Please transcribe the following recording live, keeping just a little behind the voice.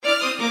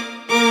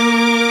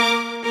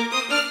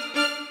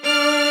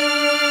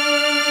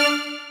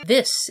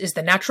This is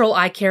the Natural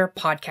Eye Care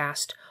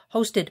Podcast,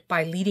 hosted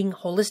by leading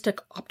holistic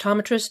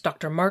optometrist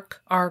Dr.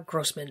 Mark R.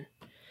 Grossman.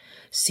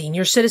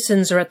 Senior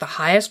citizens are at the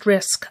highest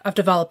risk of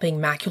developing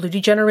macular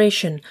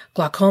degeneration,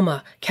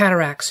 glaucoma,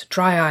 cataracts,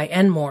 dry eye,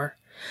 and more.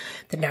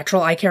 The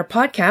Natural Eye Care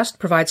Podcast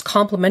provides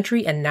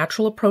complementary and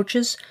natural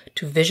approaches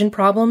to vision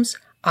problems,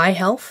 eye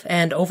health,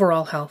 and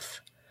overall health.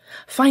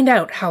 Find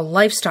out how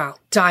lifestyle,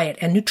 diet,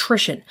 and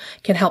nutrition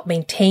can help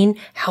maintain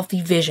healthy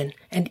vision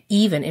and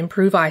even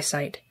improve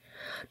eyesight.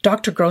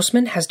 Dr.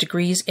 Grossman has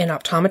degrees in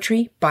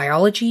optometry,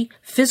 biology,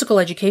 physical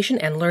education,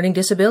 and learning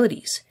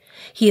disabilities.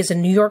 He is a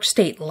New York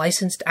State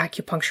licensed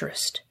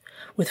acupuncturist.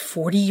 With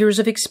 40 years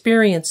of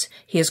experience,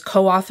 he has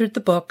co-authored the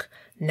book,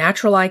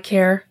 Natural Eye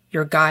Care,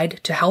 Your Guide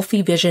to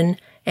Healthy Vision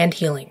and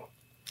Healing.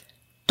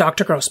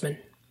 Dr. Grossman.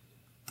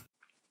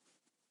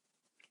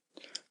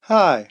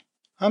 Hi,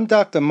 I'm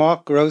Dr.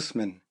 Mark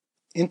Grossman,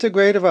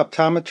 integrative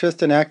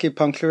optometrist and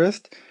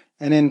acupuncturist,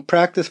 and in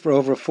practice for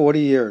over 40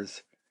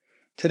 years.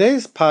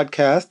 Today's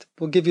podcast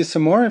will give you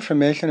some more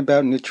information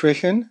about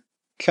nutrition,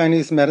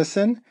 Chinese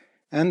medicine,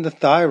 and the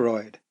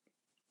thyroid.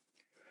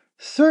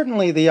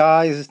 Certainly the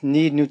eyes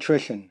need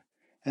nutrition,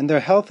 and their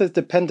health is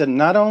dependent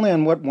not only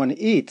on what one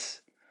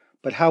eats,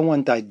 but how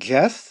one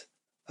digests,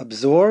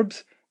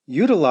 absorbs,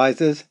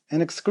 utilizes,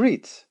 and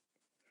excretes.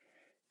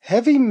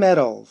 Heavy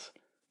metals,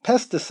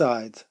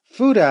 pesticides,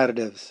 food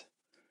additives,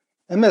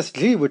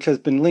 MSG, which has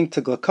been linked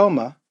to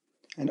glaucoma,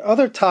 and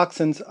other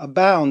toxins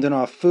abound in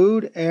our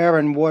food, air,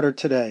 and water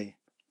today.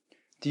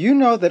 Do you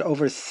know that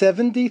over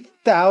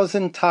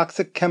 70,000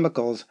 toxic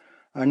chemicals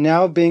are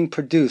now being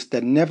produced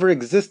that never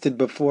existed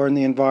before in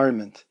the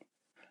environment?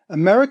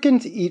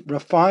 Americans eat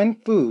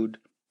refined food,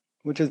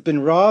 which has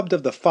been robbed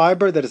of the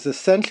fiber that is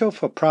essential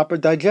for proper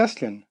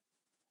digestion.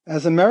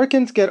 As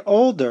Americans get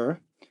older,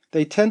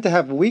 they tend to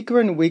have weaker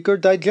and weaker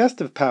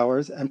digestive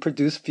powers and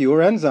produce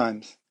fewer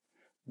enzymes,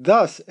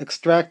 thus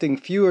extracting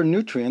fewer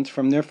nutrients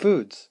from their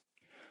foods.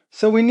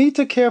 So we need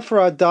to care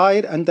for our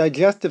diet and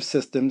digestive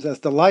systems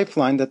as the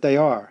lifeline that they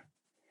are.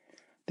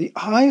 The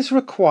eyes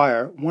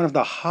require one of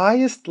the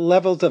highest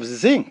levels of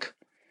zinc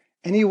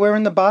anywhere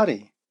in the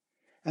body,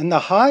 and the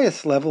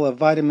highest level of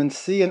vitamin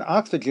C and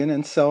oxygen,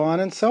 and so on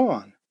and so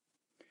on.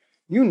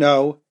 You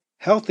know,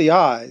 healthy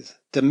eyes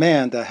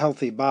demand a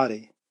healthy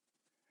body.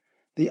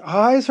 The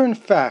eyes are in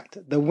fact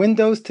the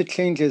windows to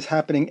changes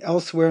happening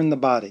elsewhere in the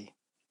body.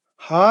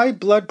 High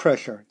blood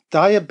pressure,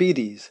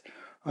 diabetes,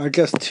 are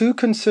just two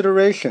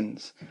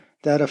considerations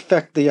that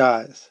affect the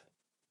eyes.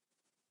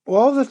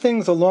 All the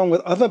things along with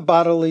other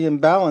bodily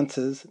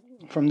imbalances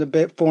form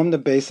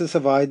the basis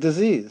of eye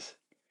disease.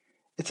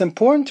 It's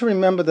important to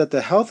remember that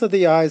the health of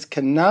the eyes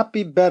cannot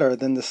be better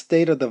than the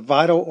state of the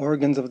vital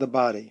organs of the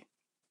body.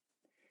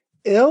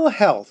 Ill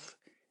health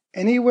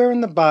anywhere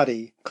in the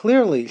body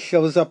clearly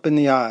shows up in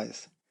the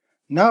eyes,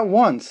 not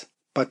once,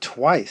 but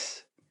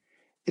twice.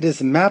 It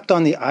is mapped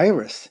on the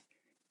iris,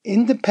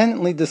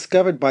 independently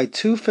discovered by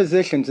two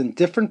physicians in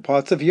different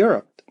parts of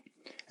Europe,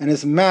 and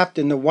is mapped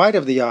in the white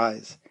of the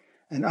eyes,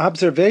 an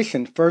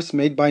observation first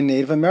made by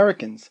Native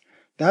Americans.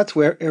 That's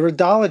where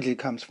iridology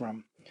comes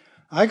from.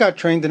 I got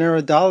trained in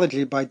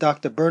iridology by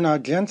Dr.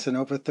 Bernard Jensen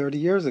over 30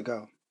 years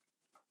ago.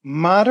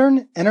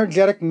 Modern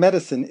energetic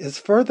medicine is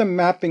further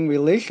mapping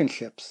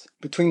relationships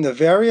between the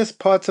various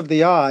parts of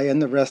the eye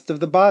and the rest of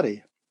the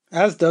body,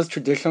 as does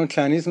traditional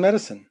Chinese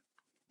medicine.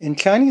 In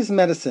Chinese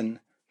medicine,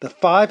 the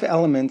 5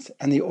 elements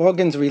and the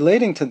organs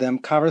relating to them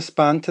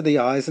correspond to the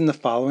eyes in the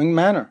following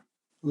manner.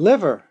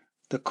 Liver,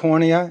 the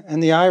cornea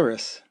and the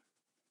iris.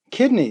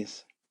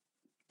 Kidneys,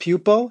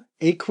 pupil,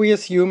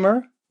 aqueous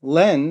humor,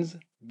 lens,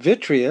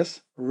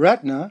 vitreous,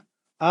 retina,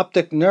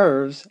 optic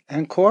nerves,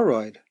 and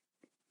choroid.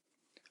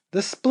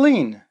 The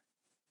spleen,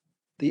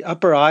 the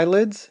upper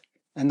eyelids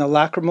and the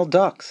lacrimal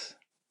ducts.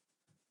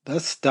 The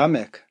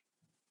stomach,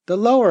 the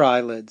lower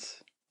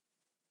eyelids.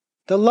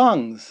 The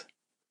lungs,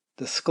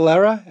 the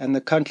sclera and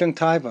the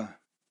conjunctiva,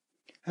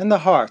 and the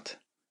heart,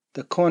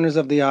 the corners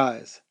of the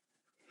eyes.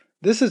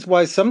 This is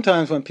why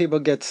sometimes when people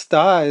get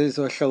styes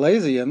or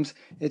chalazions,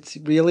 it's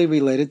really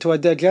related to a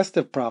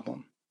digestive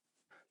problem.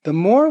 The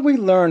more we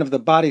learn of the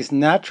body's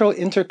natural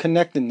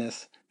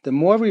interconnectedness, the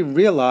more we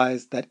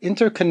realize that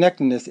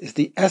interconnectedness is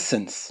the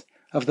essence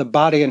of the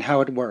body and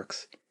how it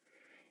works.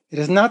 It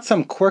is not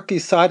some quirky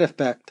side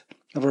effect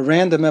of a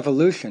random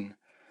evolution,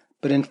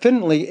 but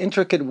infinitely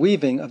intricate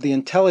weaving of the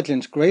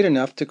intelligence great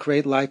enough to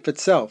create life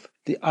itself.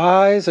 The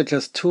eyes are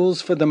just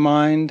tools for the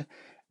mind.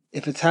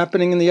 If it's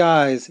happening in the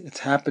eyes,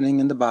 it's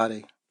happening in the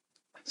body.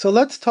 So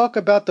let's talk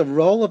about the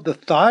role of the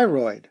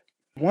thyroid.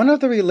 One of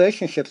the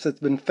relationships that's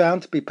been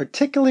found to be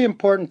particularly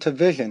important to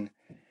vision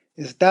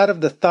is that of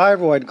the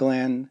thyroid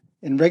gland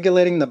in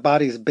regulating the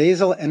body's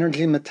basal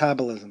energy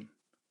metabolism.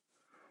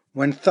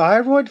 When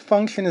thyroid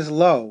function is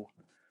low,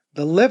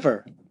 the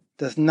liver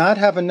does not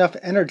have enough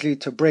energy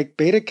to break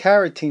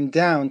beta-carotene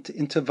down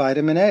into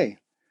vitamin A,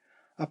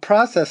 a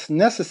process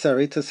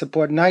necessary to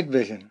support night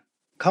vision,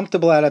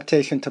 comfortable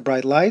adaptation to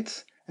bright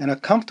lights, and a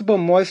comfortable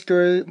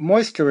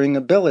moisturizing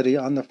ability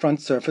on the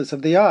front surface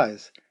of the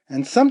eyes,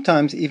 and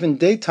sometimes even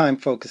daytime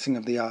focusing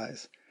of the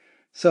eyes.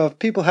 So if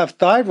people have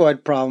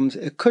thyroid problems,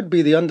 it could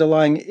be the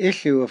underlying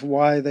issue of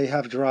why they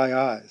have dry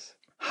eyes.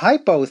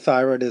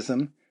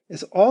 Hypothyroidism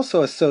is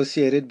also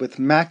associated with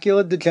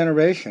macular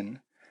degeneration,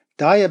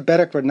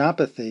 diabetic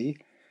retinopathy,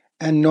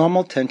 and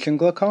normal tension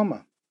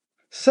glaucoma.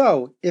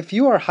 So, if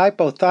you are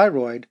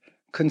hypothyroid,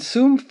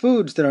 consume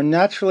foods that are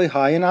naturally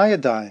high in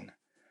iodine,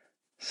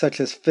 such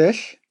as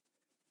fish,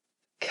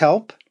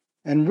 kelp,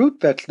 and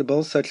root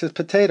vegetables such as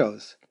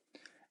potatoes,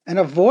 and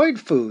avoid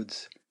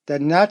foods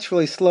that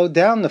naturally slow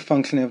down the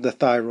functioning of the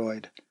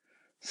thyroid,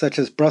 such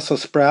as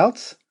Brussels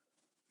sprouts,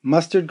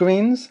 mustard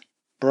greens,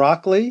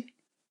 broccoli,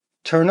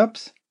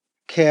 turnips,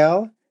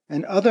 kale,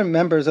 and other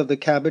members of the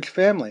cabbage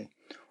family.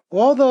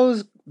 All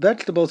those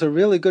vegetables are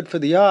really good for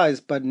the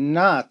eyes, but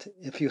not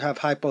if you have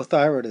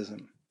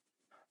hypothyroidism.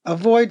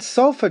 Avoid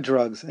sulfa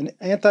drugs and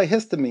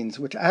antihistamines,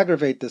 which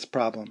aggravate this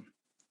problem.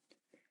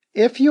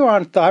 If you are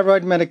on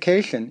thyroid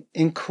medication,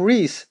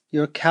 increase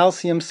your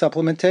calcium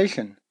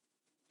supplementation.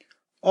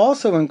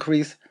 Also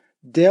increase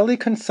daily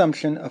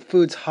consumption of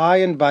foods high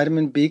in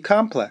vitamin B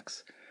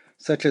complex,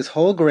 such as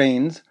whole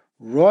grains,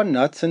 raw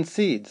nuts, and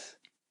seeds.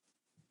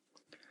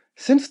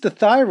 Since the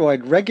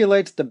thyroid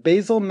regulates the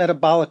basal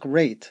metabolic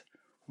rate,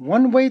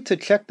 one way to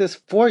check this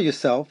for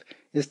yourself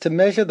is to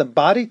measure the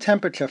body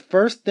temperature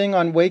first thing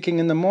on waking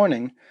in the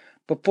morning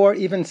before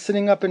even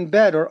sitting up in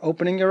bed or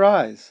opening your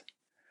eyes.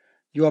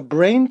 Your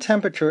brain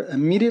temperature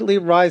immediately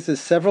rises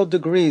several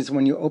degrees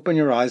when you open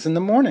your eyes in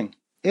the morning.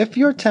 If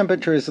your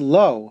temperature is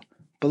low,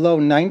 below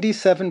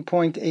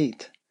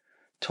 97.8,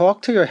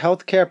 talk to your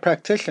healthcare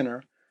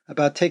practitioner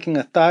about taking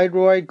a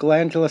thyroid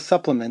glandular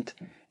supplement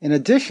in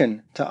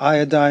addition to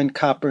iodine,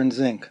 copper, and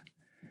zinc,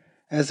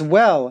 as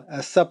well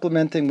as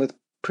supplementing with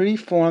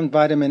preformed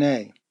vitamin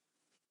A.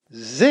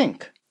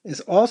 Zinc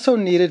is also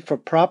needed for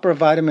proper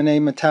vitamin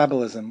A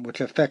metabolism, which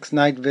affects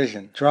night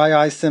vision, dry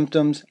eye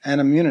symptoms, and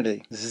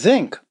immunity.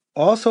 Zinc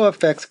also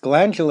affects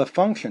glandular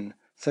function,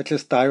 such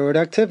as thyroid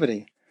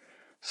activity.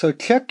 So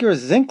check your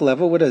zinc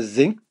level with a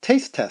zinc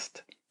taste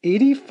test.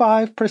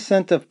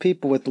 85% of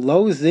people with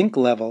low zinc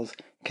levels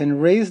can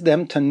raise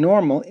them to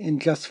normal in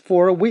just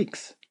 4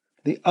 weeks.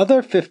 The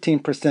other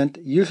 15%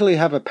 usually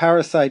have a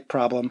parasite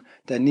problem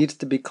that needs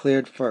to be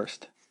cleared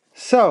first.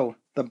 So,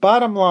 the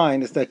bottom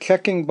line is that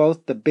checking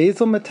both the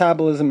basal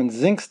metabolism and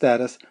zinc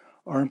status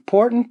are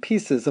important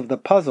pieces of the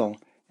puzzle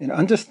in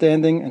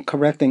understanding and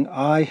correcting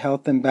eye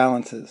health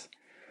imbalances.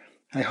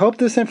 I hope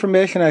this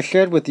information I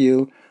shared with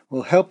you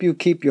will help you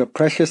keep your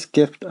precious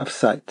gift of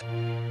sight.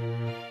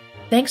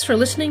 Thanks for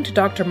listening to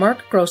Dr.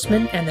 Mark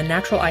Grossman and the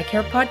Natural Eye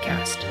Care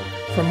Podcast.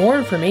 For more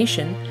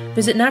information,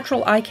 visit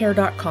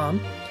naturaleyecare.com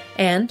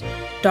and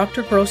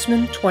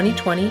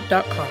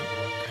drgrossman2020.com.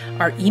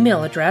 Our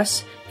email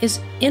address is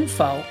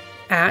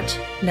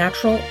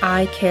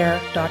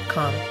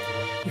info@naturaleyecare.com.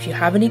 If you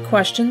have any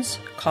questions,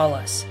 call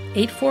us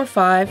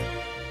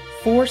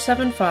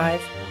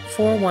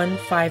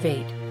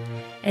 845-475-4158.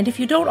 And if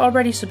you don't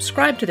already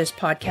subscribe to this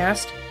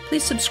podcast,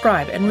 please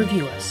subscribe and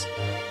review us.